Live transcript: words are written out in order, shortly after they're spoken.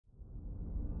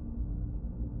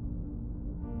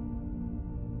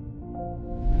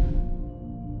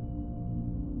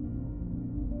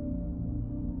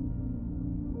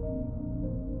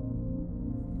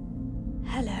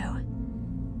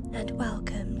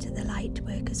to the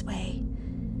Lightworker's Way.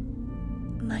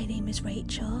 My name is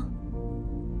Rachel,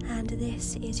 and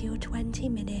this is your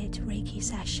 20-minute Reiki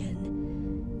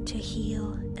session to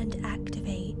heal and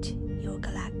activate your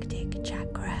Galactic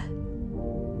Chakra.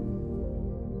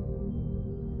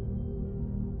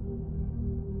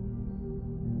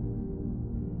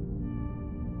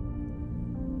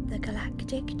 The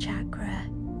Galactic Chakra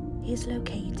is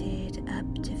located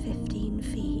up to 15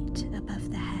 feet above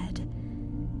the head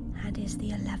and is the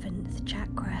 11th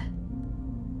chakra,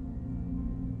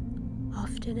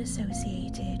 often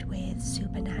associated with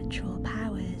supernatural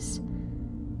powers,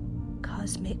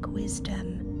 cosmic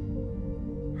wisdom,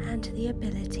 and the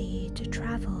ability to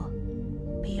travel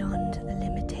beyond the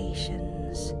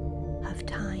limitations of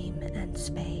time and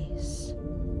space.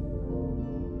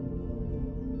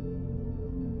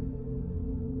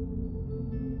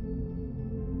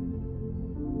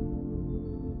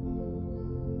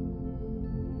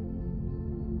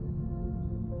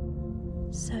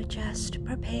 So just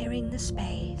preparing the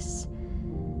space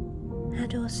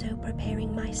and also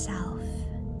preparing myself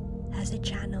as a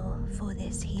channel for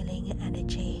this healing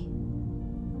energy.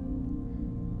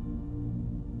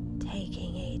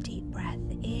 Taking a deep breath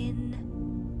in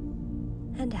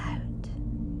and out.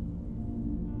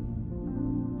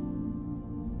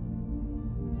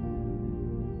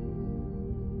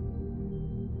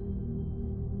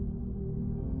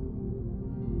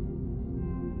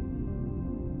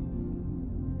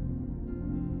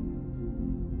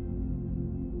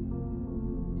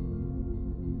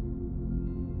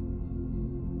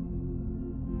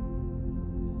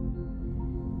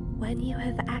 When you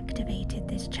have activated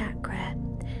this chakra,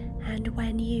 and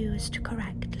when used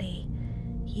correctly,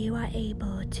 you are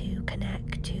able to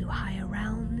connect to higher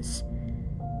realms,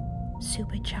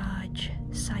 supercharge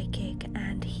psychic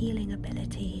and healing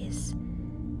abilities,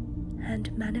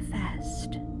 and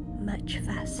manifest much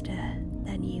faster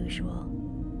than usual.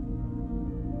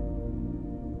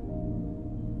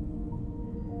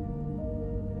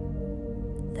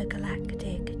 The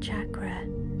Galactic Chakra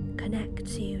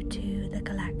connects you to the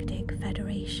Galactic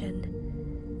Federation,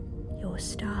 your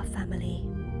star family,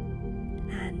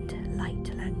 and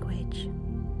light language.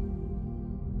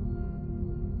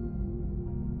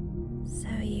 So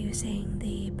using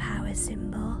the power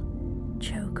symbol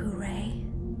Chokure,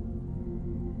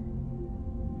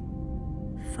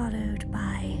 followed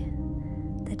by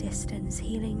the distance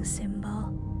healing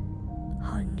symbol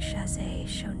Honshaze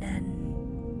Shonen.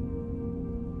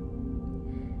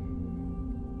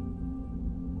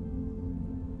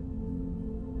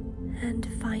 And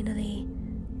finally,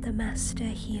 the Master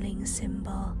Healing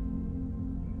Symbol,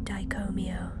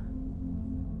 Daikomyo.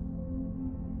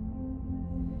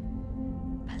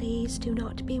 Please do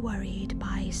not be worried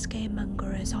by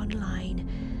scaremongers online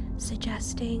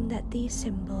suggesting that these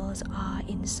symbols are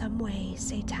in some way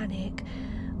satanic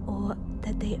or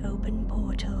that they open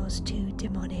portals to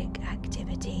demonic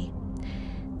activity.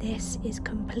 This is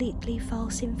completely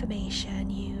false information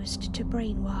used to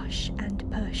brainwash and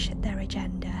push their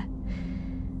agenda.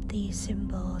 These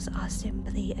symbols are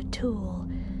simply a tool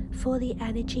for the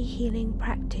energy healing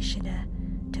practitioner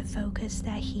to focus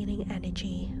their healing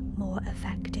energy more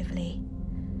effectively.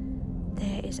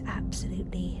 There is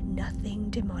absolutely nothing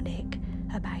demonic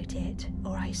about it,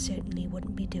 or I certainly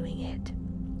wouldn't be doing it.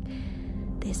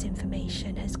 This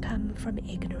information has come from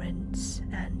ignorance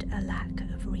and a lack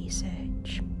of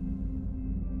research.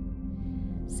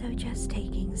 So just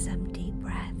taking some deep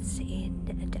breaths in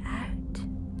and out.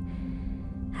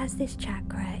 As this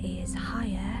chakra is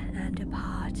higher and a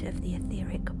part of the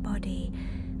etheric body,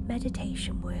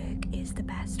 meditation work is the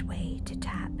best way to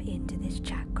tap into this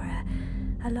chakra,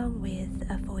 along with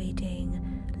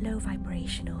avoiding low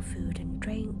vibrational food and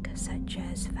drink such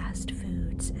as fast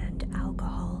foods and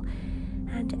alcohol,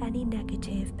 and any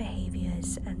negative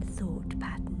behaviors and thought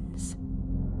patterns.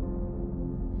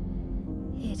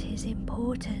 It is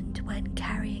important when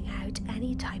carrying out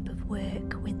any type of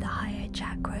work with the higher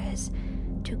chakras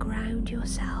to ground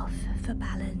yourself for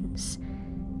balance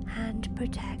and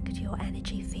protect your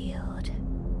energy field.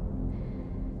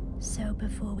 So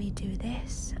before we do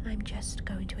this, I'm just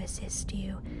going to assist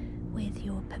you, with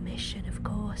your permission of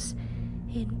course,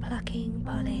 in plucking,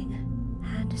 pulling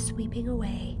and sweeping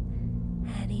away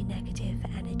any negative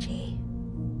energy.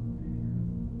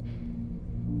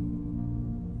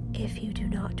 If you do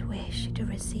not wish to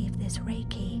receive this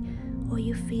Reiki, or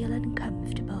you feel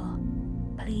uncomfortable,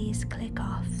 please click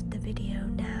off the video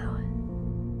now.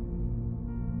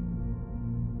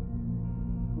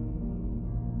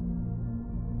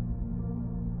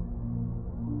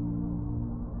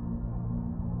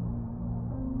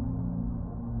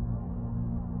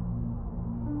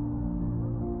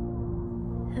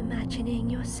 imagining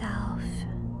yourself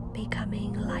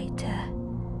becoming lighter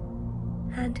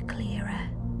and clearer,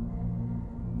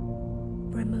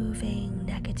 removing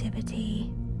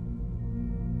negativity,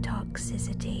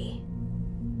 toxicity,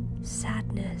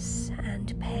 sadness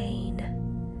and pain,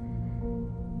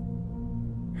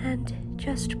 and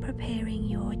just preparing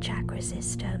your chakra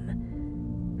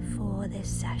system for this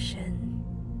session.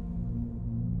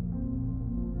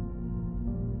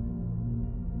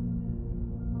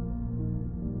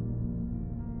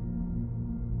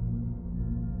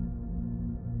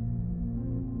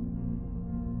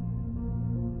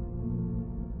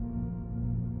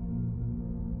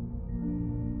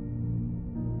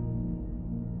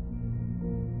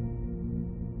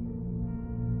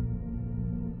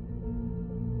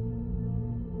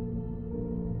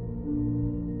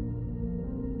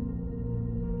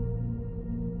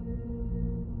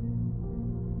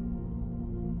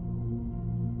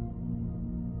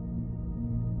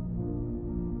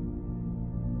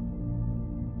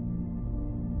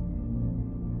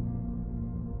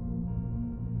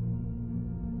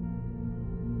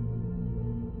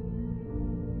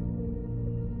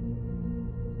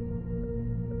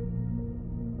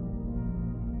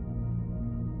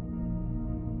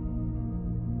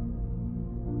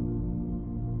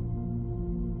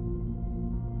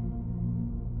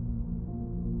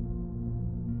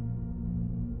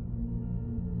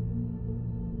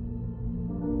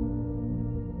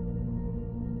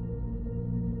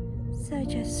 So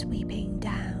just sweeping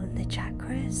down the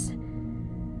chakras.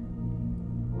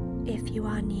 If you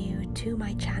are new to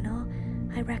my channel,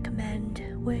 I recommend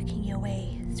working your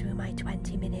way through my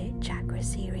 20-minute chakra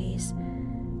series,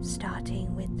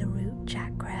 starting with the root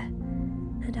chakra,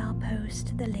 and I'll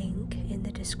post the link in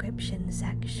the description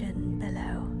section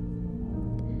below.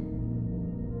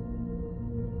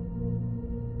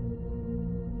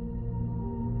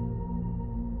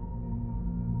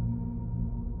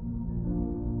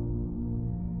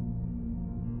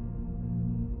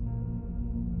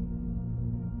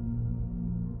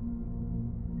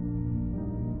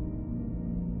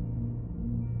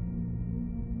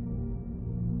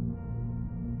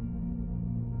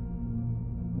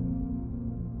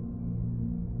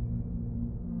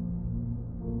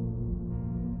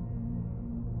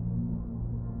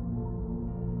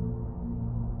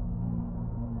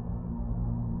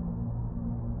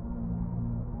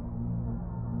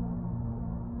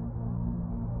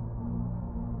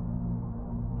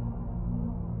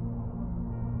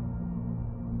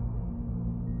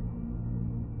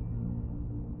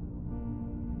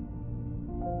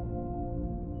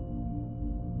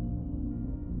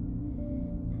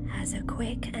 As a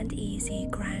quick and easy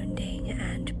grounding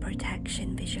and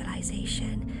protection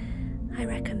visualization, I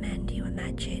recommend you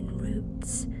imagine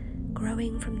roots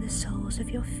growing from the soles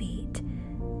of your feet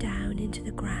down into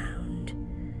the ground,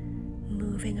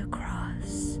 moving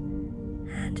across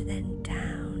and then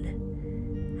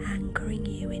down, anchoring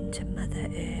you into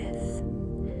Mother Earth.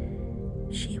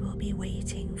 She will be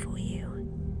waiting for you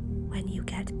when you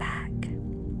get back.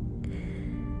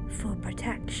 For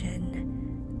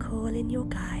protection, call in your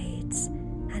guides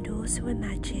and also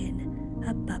imagine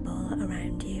a bubble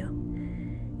around you.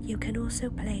 You can also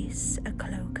place a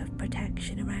cloak of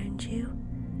protection around you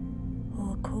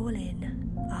or call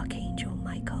in Archangel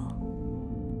Michael.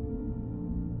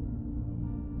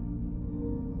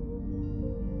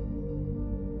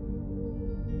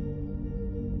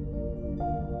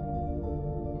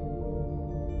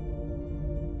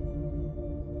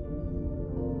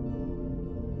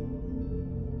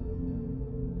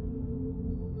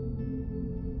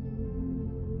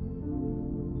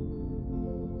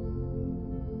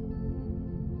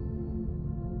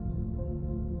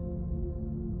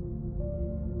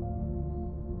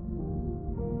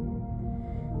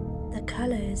 The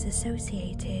colours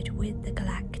associated with the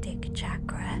Galactic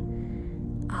Chakra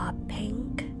are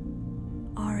pink,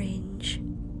 orange,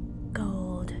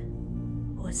 gold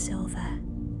or silver,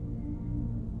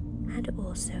 and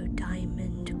also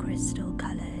diamond crystal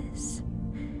colours.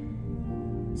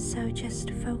 So just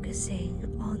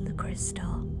focusing on the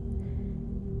crystal,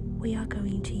 we are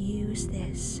going to use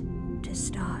this to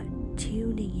start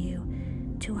tuning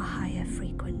you to a higher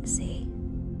frequency,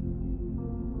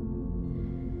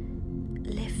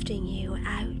 lifting you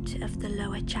out of the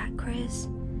lower chakras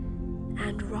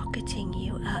and rocketing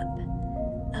you up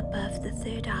above the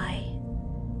third eye,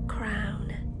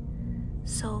 crown,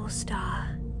 soul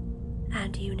star,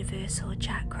 and universal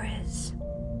chakras.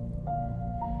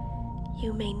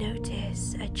 You may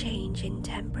notice a change in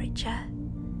temperature,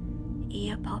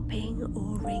 ear popping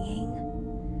or ringing,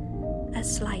 a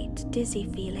slight dizzy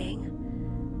feeling,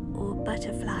 or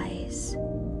butterflies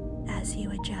as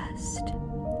you adjust.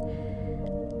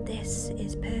 This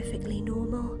is perfectly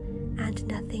normal and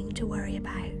nothing to worry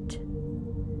about.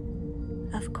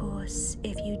 Of course,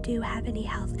 if you do have any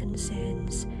health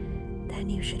concerns,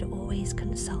 then you should always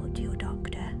consult your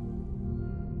doctor.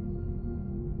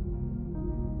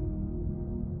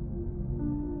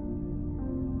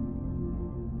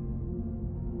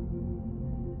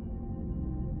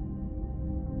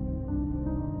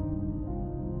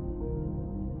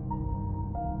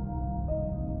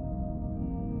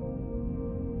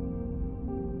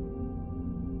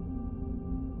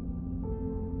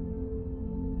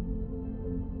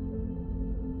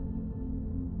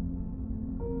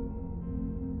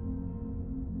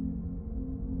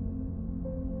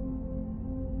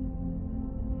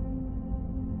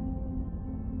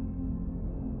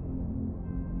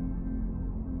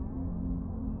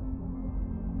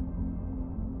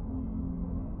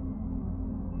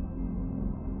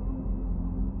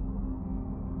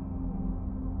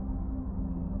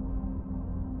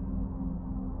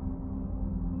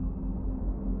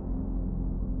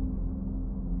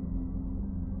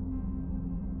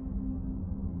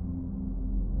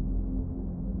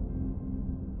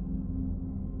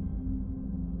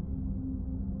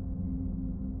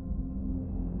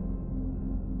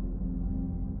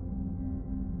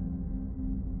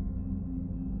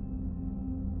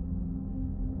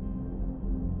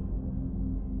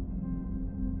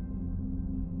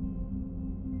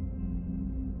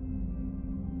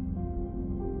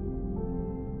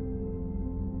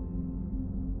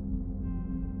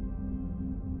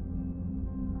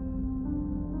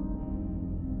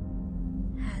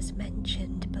 As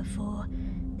mentioned before,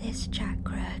 this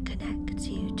chakra connects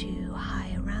you to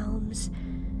higher realms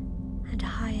and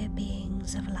higher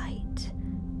beings of light,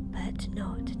 but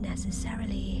not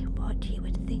necessarily what you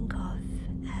would think of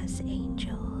as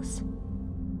angels.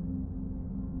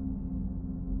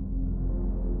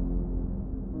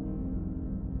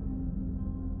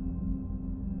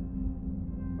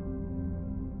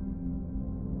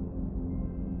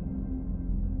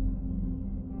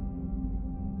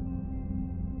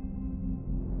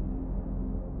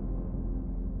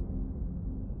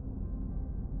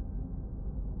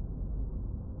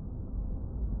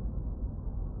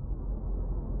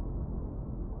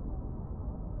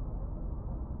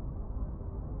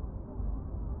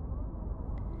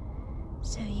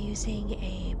 So using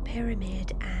a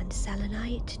pyramid and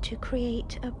selenite to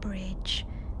create a bridge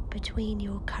between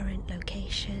your current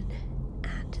location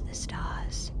and the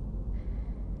stars.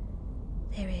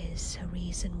 There is a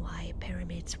reason why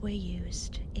pyramids were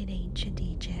used in ancient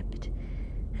Egypt,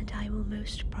 and I will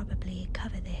most probably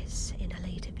cover this in a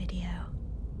later video.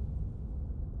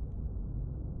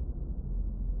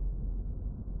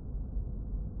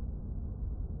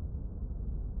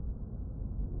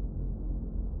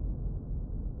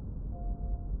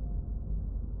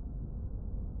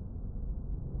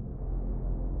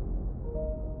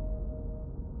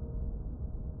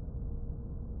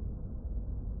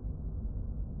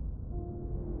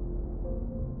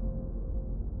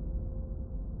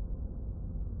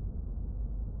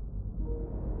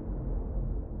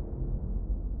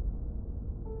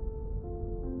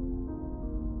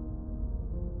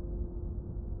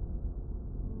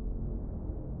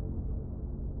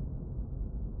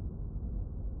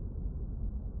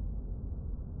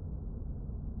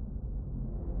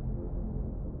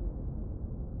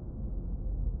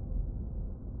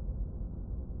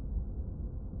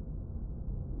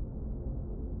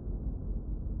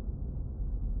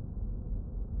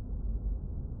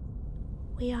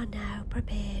 We are now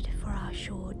prepared for our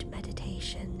short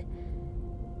meditation,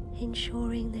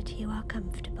 ensuring that you are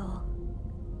comfortable.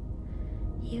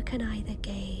 You can either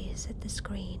gaze at the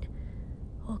screen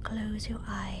or close your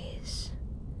eyes,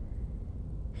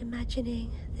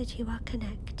 imagining that you are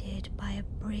connected by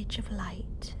a bridge of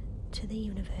light to the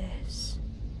universe,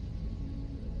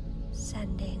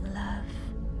 sending love,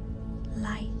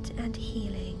 light and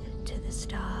healing to the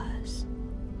stars,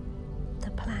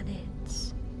 the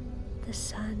planets, the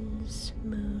suns,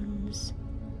 moons,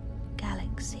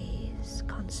 galaxies,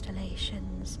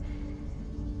 constellations,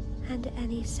 and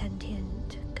any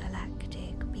sentient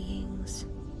galactic beings.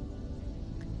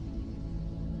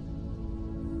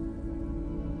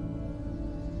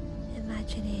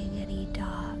 Imagining any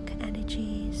dark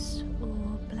energies or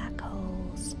black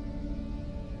holes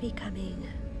becoming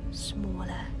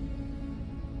smaller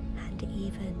and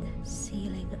even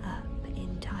sealing up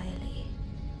entirely.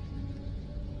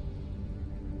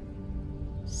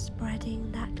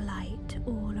 Spreading that light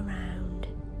all around,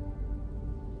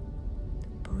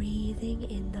 breathing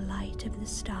in the light of the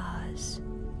stars,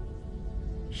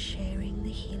 sharing the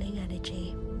healing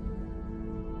energy,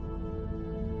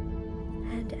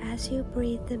 as you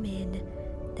breathe them in,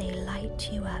 they light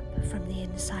you up from the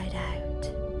inside out.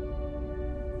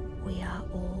 We are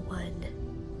all one.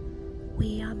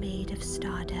 We are made of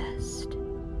stardust.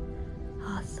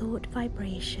 Our thought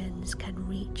vibrations can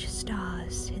reach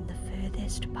stars in the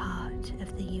furthest part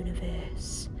of the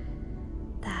universe.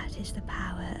 That is the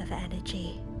power of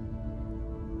energy,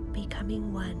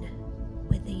 becoming one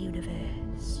with the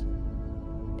universe.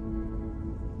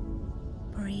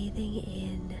 Breathing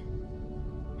in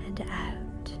and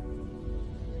out,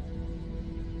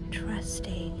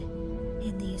 trusting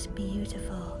in these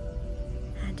beautiful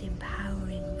and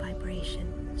empowering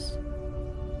vibrations.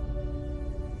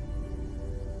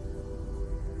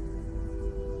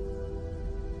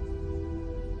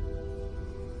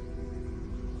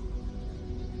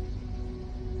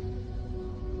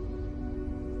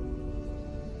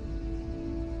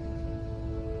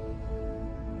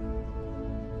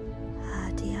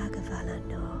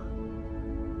 Adiagavalano,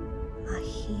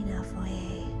 Mahina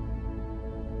Voe,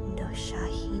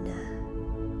 Noshahina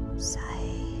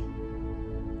Sae.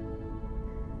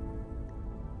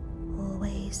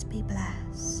 Always be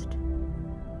blessed.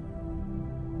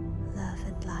 Love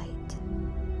and light.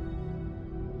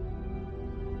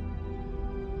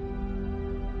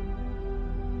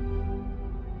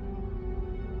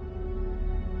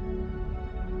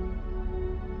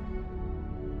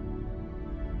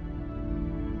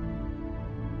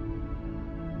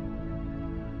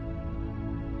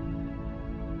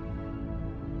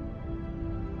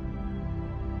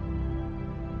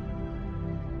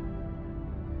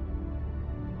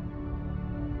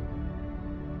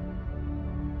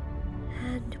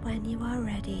 And when you are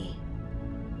ready,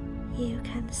 you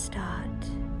can start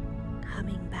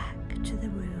coming back to the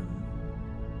room.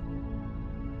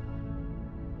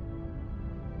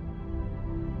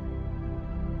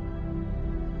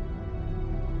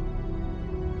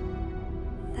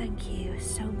 Thank you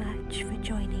so much for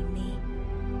joining me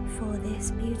for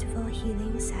this beautiful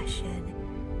healing session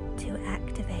to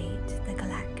activate the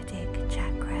Galactic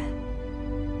Chakra.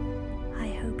 I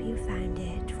hope you found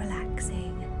it relaxing.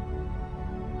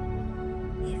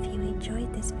 If you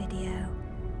enjoyed this video,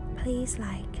 please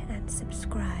like and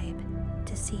subscribe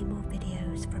to see more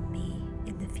videos from me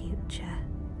in the future.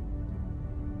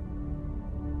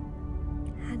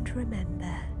 And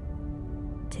remember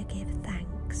to give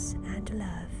thanks and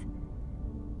love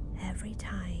every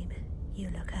time you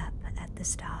look up at the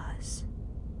stars.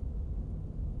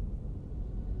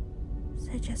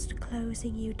 So just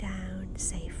closing you down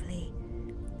safely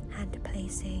and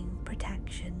placing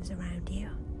protections around you.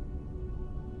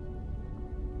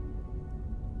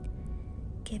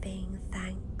 Giving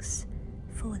thanks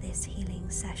for this healing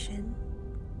session.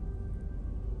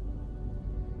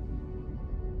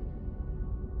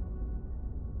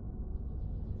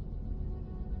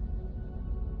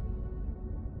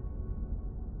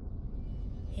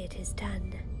 It is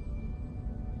done.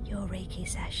 Your Reiki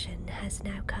session has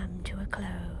now come to a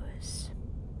close.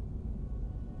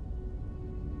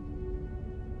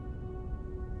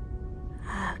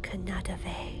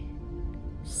 Akanadave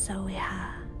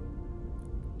Soeha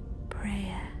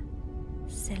Prayer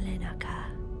Silinaka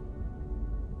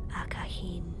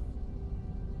Akahin.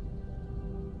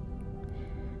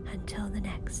 Until the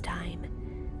next time,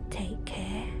 take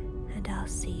care and I'll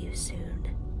see you soon.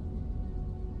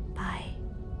 Bye.